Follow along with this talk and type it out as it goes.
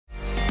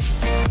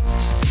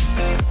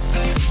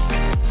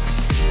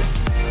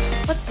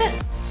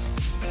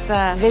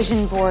a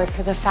vision board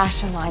for the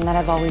fashion line that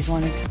I've always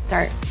wanted to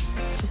start.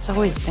 It's just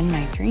always been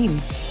my dream.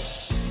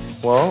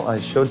 Well, I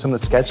showed some of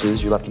the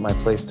sketches you left at my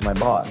place to my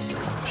boss.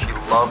 She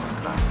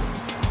loves them.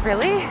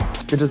 Really?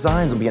 Your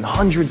designs will be in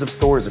hundreds of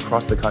stores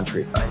across the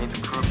country. I need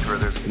to prove to her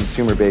there's a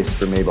consumer base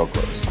for Maybell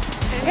clothes.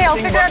 Okay, I'll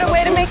figure out a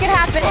way to make it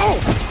happen.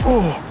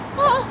 Oh,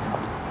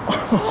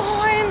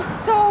 I am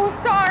so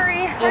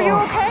sorry. Are you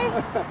okay?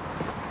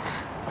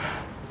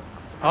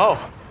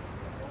 Oh.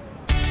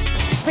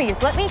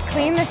 Please, let me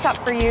clean this up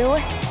for you,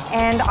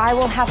 and I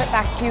will have it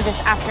back to you this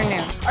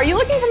afternoon. Are you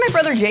looking for my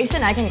brother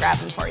Jason? I can grab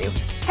him for you.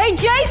 Hey,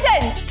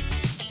 Jason!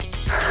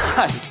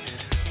 Hi.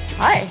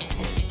 Hi.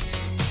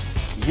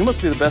 You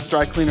must be the best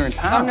dry cleaner in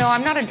town. Oh, no,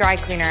 I'm not a dry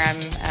cleaner.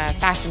 I'm a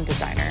fashion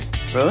designer.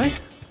 Really?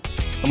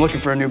 I'm looking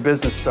for a new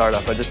business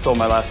startup. I just sold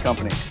my last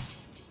company.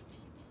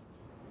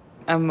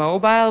 A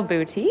mobile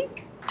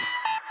boutique?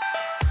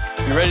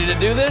 You ready to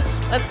do this?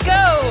 Let's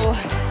go!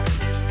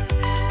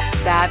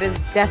 That is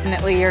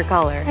definitely your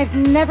color. I've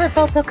never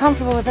felt so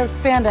comfortable without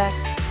spandex.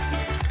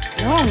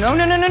 No.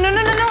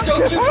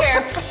 Don't you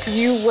dare.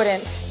 You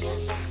wouldn't.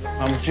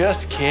 I'm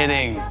just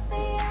kidding.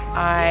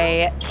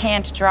 I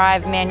can't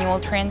drive manual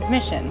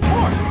transmission.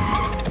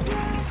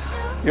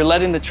 You're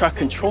letting the truck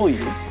control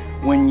you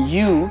when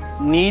you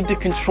need to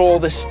control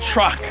this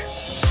truck.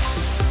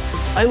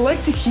 I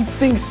like to keep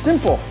things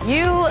simple.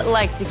 You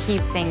like to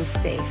keep things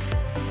safe.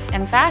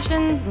 And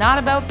fashion's not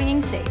about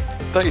being safe.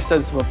 I thought you said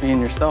it's about being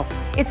yourself.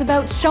 It's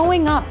about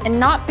showing up and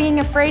not being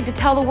afraid to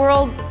tell the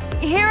world,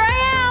 here I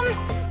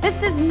am,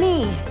 this is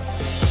me.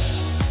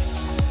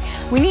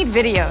 We need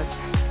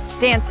videos,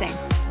 dancing.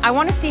 I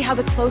want to see how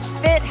the clothes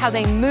fit, how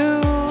they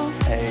move.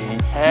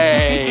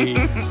 Hey.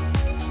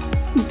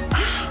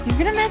 You're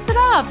gonna mess it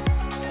up.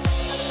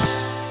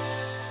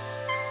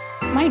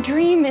 My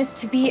dream is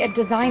to be a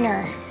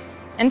designer.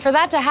 And for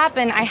that to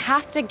happen, I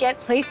have to get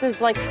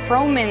places like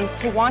Froman's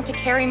to want to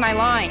carry my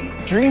line.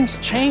 Dreams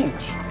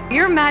change.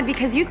 You're mad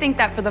because you think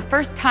that for the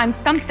first time,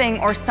 something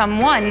or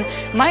someone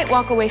might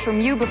walk away from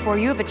you before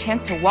you have a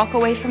chance to walk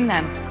away from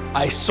them.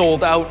 I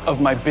sold out of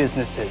my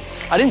businesses.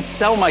 I didn't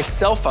sell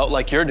myself out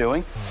like you're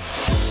doing.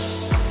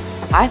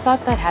 I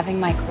thought that having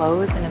my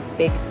clothes in a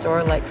big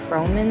store like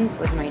Froman's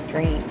was my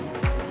dream.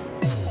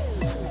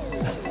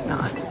 It's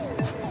not.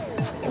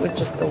 It was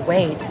just the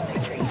way to my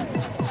dream.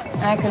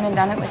 And I couldn't have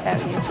done it without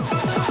you.